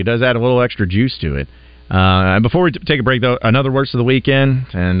intrigue. It does add a little extra juice to it. And before we take a break, though, another worst of the weekend,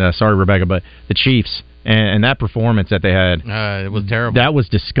 and sorry, Rebecca, but the Chiefs and that performance that they had. It was terrible. That was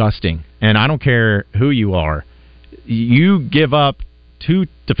disgusting. And I don't care who you are. You give up 2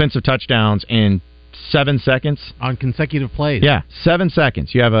 defensive touchdowns in 7 seconds. On consecutive plays. Yeah, 7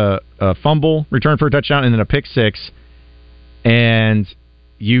 seconds. You have a fumble, return for a touchdown, and then a pick six. And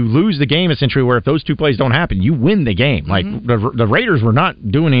you lose the game, essentially, where if those 2 plays don't happen, you win the game. Like, the Raiders were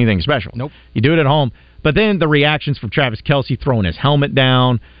not doing anything special. Nope. You do it at home. But then the reactions from Travis Kelce throwing his helmet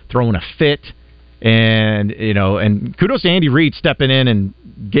down, throwing a fit, and kudos to Andy Reid stepping in and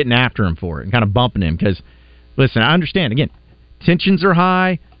getting after him for it and kind of bumping him because, listen, I understand. Again, tensions are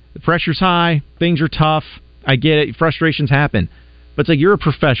high, the pressure's high, things are tough. I get it. Frustrations happen. But it's like you're a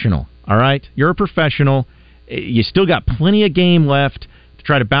professional, all right? You're a professional. You still got plenty of game left to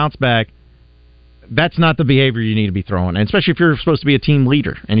try to bounce back. That's not the behavior you need to be throwing, and especially if you're supposed to be a team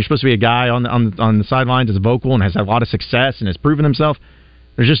leader and you're supposed to be a guy on the sidelines as vocal and has had a lot of success and has proven himself.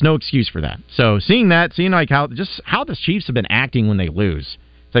 There's just no excuse for that. So seeing like how the Chiefs have been acting when they lose.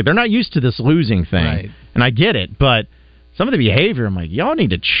 It's like they're not used to this losing thing. Right. And I get it, but some of the behavior, I'm like, y'all need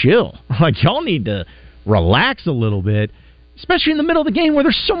to chill. Like, y'all need to relax a little bit, especially in the middle of the game where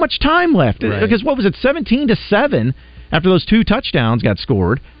there's so much time left. Right. Because what was it, 17-7 after those 2 touchdowns got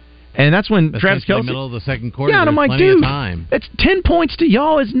scored. And that's when Travis Kelce... middle of the second quarter. Yeah, and I'm like, dude, it's 10 points to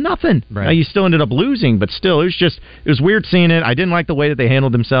y'all is nothing. Right. Now, you still ended up losing, but still, it was weird seeing it. I didn't like the way that they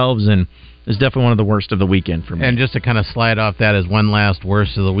handled themselves, and it was definitely one of the worst of the weekend for me. And just to kind of slide off that as one last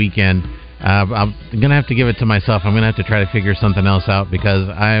worst of the weekend, I'm going to have to give it to myself. I'm going to have to try to figure something else out because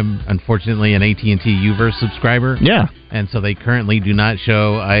I'm, unfortunately, an AT&T UVerse subscriber. Yeah. And so they currently do not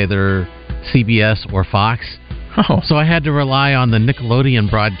show either CBS or Fox. Oh. So I had to rely on the Nickelodeon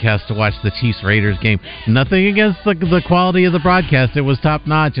broadcast to watch the Chiefs-Raiders game. Nothing against the quality of the broadcast. It was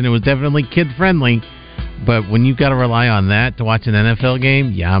top-notch, and it was definitely kid-friendly. But when you've got to rely on that to watch an NFL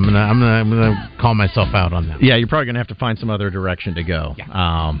game, yeah, I'm gonna call myself out on that. Yeah, you're probably gonna have to find some other direction to go.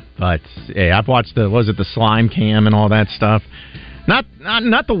 Yeah. But hey, I've watched the Slime Cam and all that stuff. Not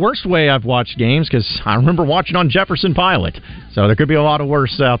the worst way I've watched games because I remember watching on Jefferson Pilot. So there could be a lot of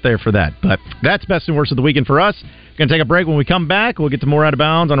worse out there for that. But that's best and worst of the weekend for us. Going to take a break. When we come back, we'll get to more Out of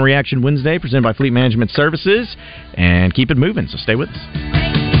Bounds on Reaction Wednesday, presented by Fleet Management Services, and keep it moving. So stay with us.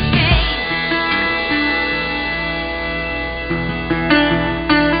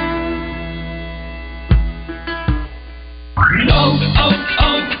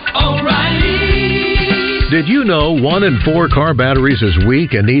 Did you know 1 in 4 car batteries is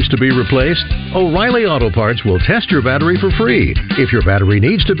weak and needs to be replaced? O'Reilly Auto Parts will test your battery for free. If your battery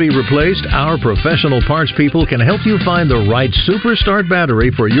needs to be replaced, our professional parts people can help you find the right Super Start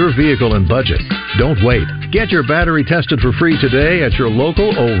battery for your vehicle and budget. Don't wait. Get your battery tested for free today at your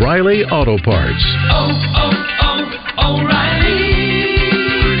local O'Reilly Auto Parts.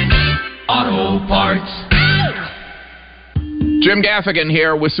 O'Reilly Auto Parts. Jim Gaffigan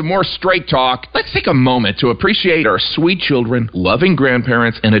here with some more Straight Talk. Let's take a moment to appreciate our sweet children, loving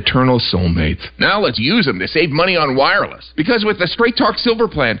grandparents, and eternal soulmates. Now let's use them to save money on wireless. Because with the Straight Talk Silver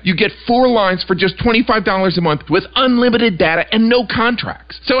Plan, you get 4 lines for just $25 a month with unlimited data and no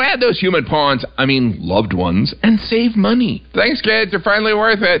contracts. So add those human pawns, loved ones, and save money. Thanks, kids. They're finally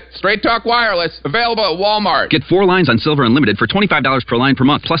worth it. Straight Talk Wireless, available at Walmart. Get 4 lines on Silver Unlimited for $25 per line per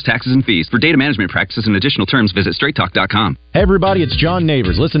month, plus taxes and fees. For data management practices and additional terms, visit straighttalk.com. Hey everybody, it's John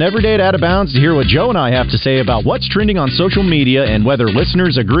Neighbors. Listen every day to Out of Bounds to hear what Joe and I have to say about what's trending on social media and whether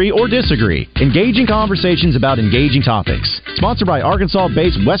listeners agree or disagree. Engaging conversations about engaging topics. Sponsored by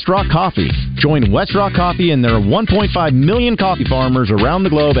Arkansas-based West Rock Coffee. Join West Rock Coffee and their 1.5 million coffee farmers around the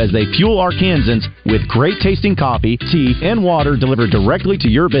globe as they fuel Arkansans with great-tasting coffee, tea, and water delivered directly to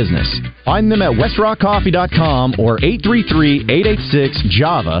your business. Find them at westrockcoffee.com or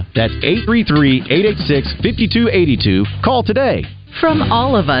 833-886-JAVA. That's 833-886-5282. Call today. From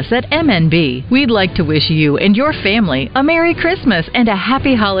all of us at MNB, we'd like to wish you and your family a Merry Christmas and a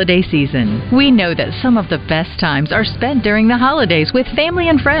happy holiday season. We know that some of the best times are spent during the holidays with family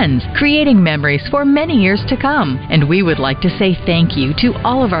and friends, creating memories for many years to come. And we would like to say thank you to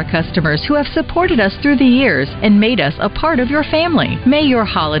all of our customers who have supported us through the years and made us a part of your family. May your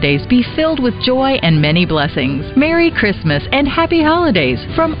holidays be filled with joy and many blessings. Merry Christmas and happy holidays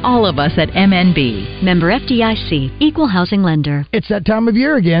from all of us at MNB. Member FDIC, Equal Housing Lender. It's that time of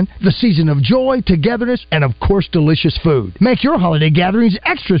year again, the season of joy, togetherness, and of course delicious food. Make your holiday gatherings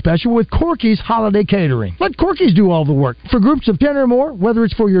extra special with Corky's Holiday Catering. Let Corky's do all the work. For groups of 10 or more, whether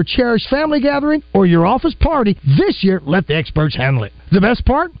it's for your cherished family gathering or your office party, this year let the experts handle it. The best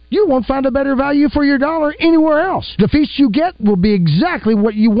part? You won't find a better value for your dollar anywhere else. The feast you get will be exactly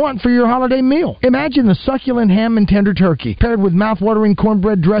what you want for your holiday meal. Imagine the succulent ham and tender turkey, paired with mouth-watering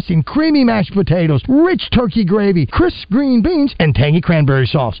cornbread dressing, creamy mashed potatoes, rich turkey gravy, crisp green beans, and tangy cranberry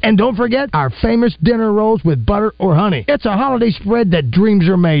sauce. And don't forget our famous dinner rolls with butter or honey. It's a holiday spread that dreams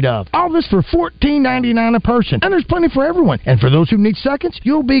are made of. All this for $14.99 a person. And there's plenty for everyone. And for those who need seconds,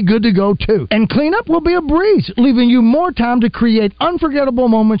 you'll be good to go too. And cleanup will be a breeze, leaving you more time to create unforgettable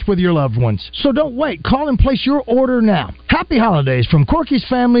moments with your loved ones. So don't wait. Call and place your order now. Happy holidays from Corky's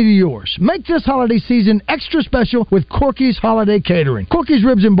family to yours. Make this holiday season extra special with Corky's Holiday Catering. Corky's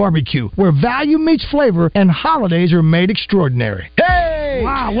Ribs and Barbecue, where value meets flavor and holidays are made extraordinary. Hey!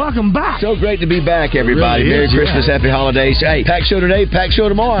 Wow, welcome back. So great to be back, everybody. Really Merry is, Christmas, yeah. Happy holidays. Hey, pack show today, pack show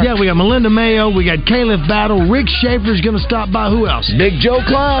tomorrow. Yeah, we got Melinda Mayo, we got Caleb Battle, Rick Schaefer's going to stop by. Who else? Big Joe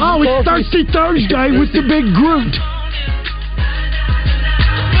Klein. Oh, it's Thirsty Thursday with the Big Groot.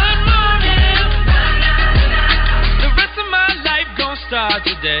 Start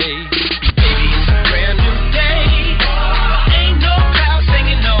today. Baby, it's a brand new day. Ain't no clouds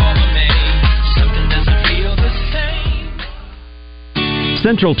hanging over me. Something doesn't feel the same.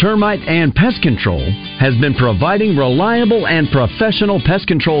 Central Termite and Pest Control has been providing reliable and professional pest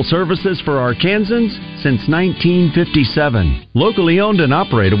control services for Arkansans since 1957. Locally owned and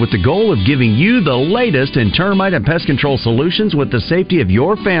operated with the goal of giving you the latest in termite and pest control solutions with the safety of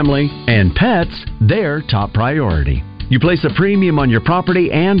your family and pets their top priority. You place a premium on your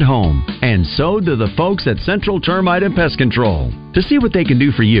property and home, and so do the folks at Central Termite and Pest Control. To see what they can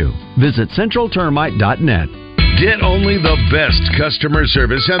do for you, visit centraltermite.net. Get only the best customer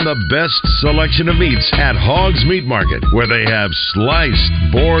service and the best selection of meats at Hogs Meat Market, where they have sliced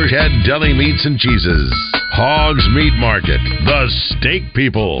boar head deli meats and cheeses. Hogs Meat Market, the steak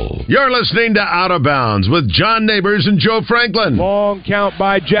people. You're listening to Out of Bounds with John Neighbors and Joe Franklin. Long count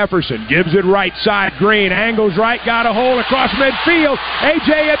by Jefferson. Gives it right side. Green angles right. Got a hole across midfield.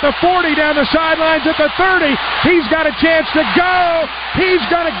 AJ at the 40, down the sidelines at the 30. He's got a chance to go. He's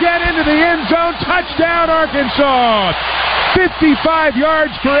going to get into the end zone. Touchdown, Arkansas. 55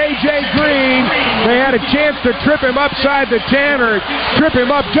 yards for A.J. Green. They had a chance to trip him upside the 10 or trip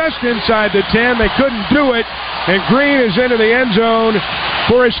him up just inside the 10. They couldn't do it. And Green is into the end zone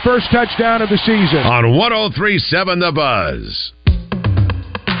for his first touchdown of the season. On 103.7 The Buzz.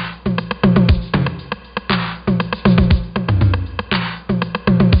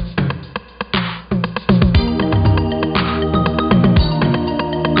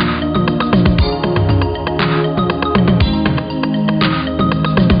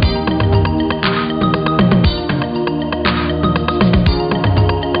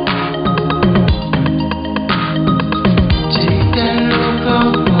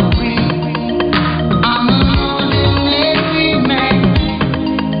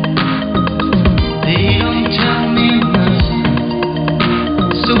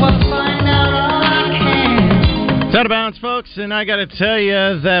 And I got to tell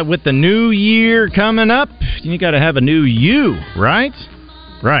you that with the new year coming up, you got to have a new you, right?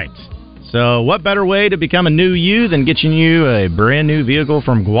 Right. So what better way to become a new you than getting you a brand new vehicle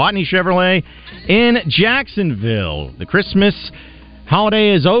from Gwatney Chevrolet in Jacksonville? The Christmas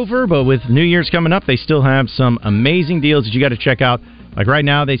holiday is over, but with New Year's coming up, they still have some amazing deals that you got to check out. Like right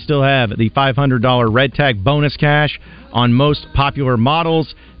now, they still have the $500 Red Tag bonus cash on most popular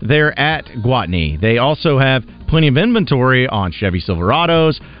models there at Gwatney. They also have plenty of inventory on Chevy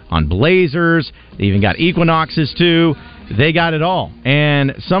Silverados, on Blazers. They even got Equinoxes too. They got it all.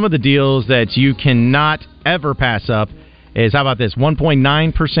 And some of the deals that you cannot ever pass up is, how about this,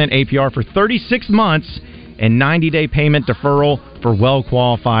 1.9% APR for 36 months and 90-day payment deferral for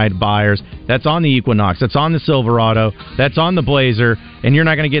well-qualified buyers. That's on the Equinox. That's on the Silverado. That's on the Blazer. And you're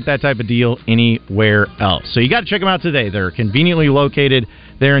not going to get that type of deal anywhere else. So you got to check them out today. They're conveniently located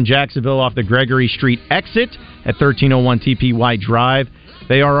there in Jacksonville off the Gregory Street exit at 1301 TP White Drive.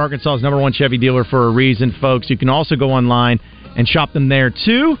 They are Arkansas's #1 Chevy dealer for a reason, folks. You can also go online and shop them there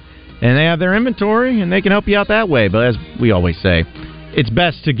too. And they have their inventory, and they can help you out that way. But as we always say, it's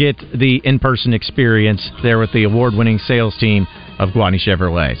best to get the in-person experience there with the award-winning sales team of Gwatney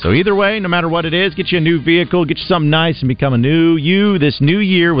Chevrolet. So either way, no matter what it is, get you a new vehicle, get you something nice, and become a new you this new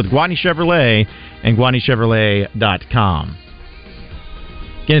year with Gwatney Chevrolet and GwatneyChevrolet.com.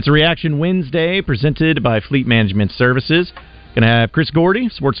 Again, it's a Reaction Wednesday presented by Fleet Management Services. Going to have Chris Gordy,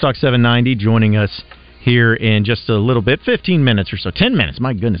 Sports Talk 790, joining us here in just a little bit, 15 minutes or so, 10 minutes.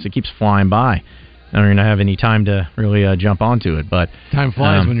 My goodness, it keeps flying by. I don't even have any time to really jump onto it. But time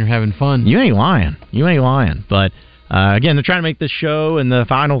flies when you're having fun. You ain't lying. But again, they're trying to make this show and the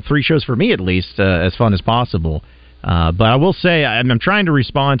final 3 shows, for me at least, as fun as possible. But I will say I'm trying to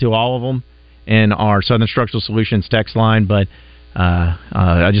respond to all of them in our Southern Structural Solutions text line. But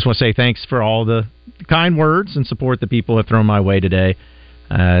I just want to say thanks for all the kind words and support that people have thrown my way today.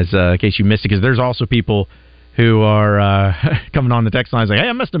 As in case you missed it, because there's also people who are coming on the text lines like, hey,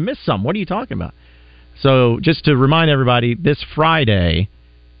 I must have missed something. What are you talking about? So just to remind everybody, this Friday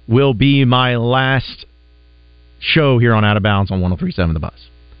will be my last show here on Out of Bounds on 103.7 The Buzz.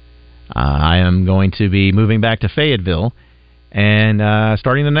 I am going to be moving back to Fayetteville and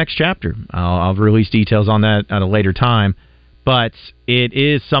starting the next chapter. I'll release details on that at a later time, but it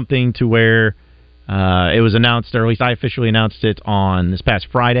is something to where it was announced, or at least I officially announced it on this past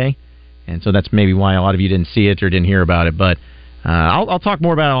Friday, and so that's maybe why a lot of you didn't see it or didn't hear about it. But I'll talk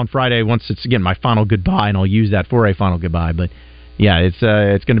more about it on Friday once it's, again, my final goodbye, and I'll use that for a final goodbye. But yeah, it's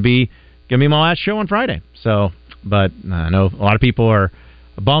going to be my last show on Friday. So, but I know a lot of people are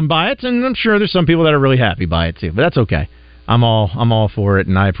bummed by it, and I'm sure there's some people that are really happy by it too. But that's okay. I'm all for it,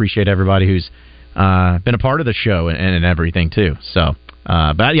 and I appreciate everybody who's been a part of the show and everything too. So.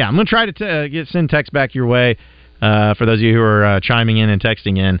 But yeah, I'm going to try to send text back your way for those of you who are chiming in and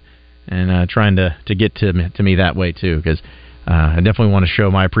texting in and trying to get to me that way too, because I definitely want to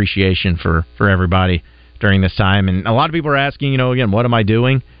show my appreciation for everybody during this time. And a lot of people are asking, again, what am I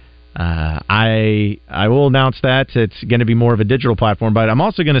doing? I will announce that it's going to be more of a digital platform, but I'm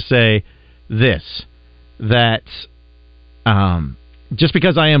also going to say this, that just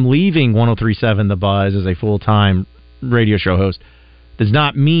because I am leaving 103.7 The Buzz as a full-time radio show host does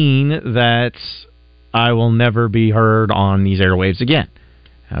not mean that I will never be heard on these airwaves again,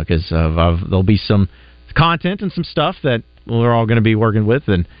 because there'll be some content and some stuff that we're all going to be working with,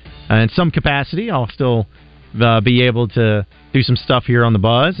 and in some capacity I'll still be able to do some stuff here on the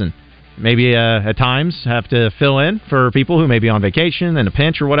Buzz, and maybe at times have to fill in for people who may be on vacation in a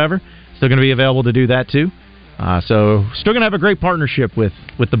pinch or whatever. Still going to be available to do that too. So still going to have a great partnership with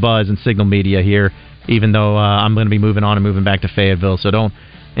the Buzz and Signal Media here, even though I'm going to be moving on and moving back to Fayetteville. So don't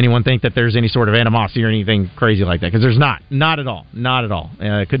anyone think that there's any sort of animosity or anything crazy like that, because there's not. Not at all.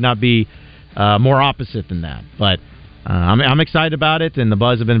 It could not be more opposite than that. But I'm excited about it, and the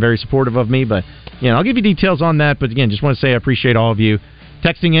Buzz have been very supportive of me. But I'll give you details on that. But again, just want to say I appreciate all of you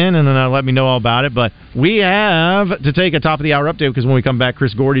texting in and then let me know all about it. But we have to take a top-of-the-hour update, because when we come back,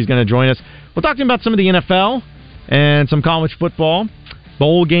 Chris Gordy is going to join us. We'll talk to him about some of the NFL and some college football,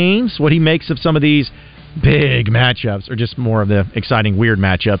 bowl games, what he makes of some of these big matchups, or just more of the exciting, weird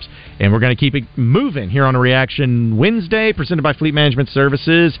matchups. And we're going to keep it moving here on a Reaction Wednesday, presented by Fleet Management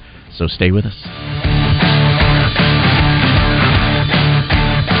Services. So stay with us.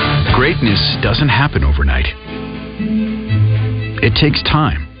 Greatness doesn't happen overnight. It takes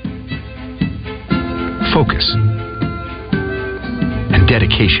time, focus, and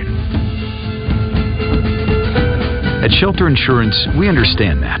dedication. At Shelter Insurance, we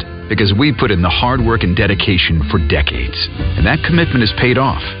understand that, because we put in the hard work and dedication for decades. And that commitment is paid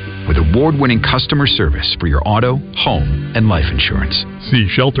off with award-winning customer service for your auto, home, and life insurance. See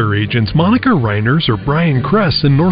Shelter agents Monica Reiners or Brian Kress in North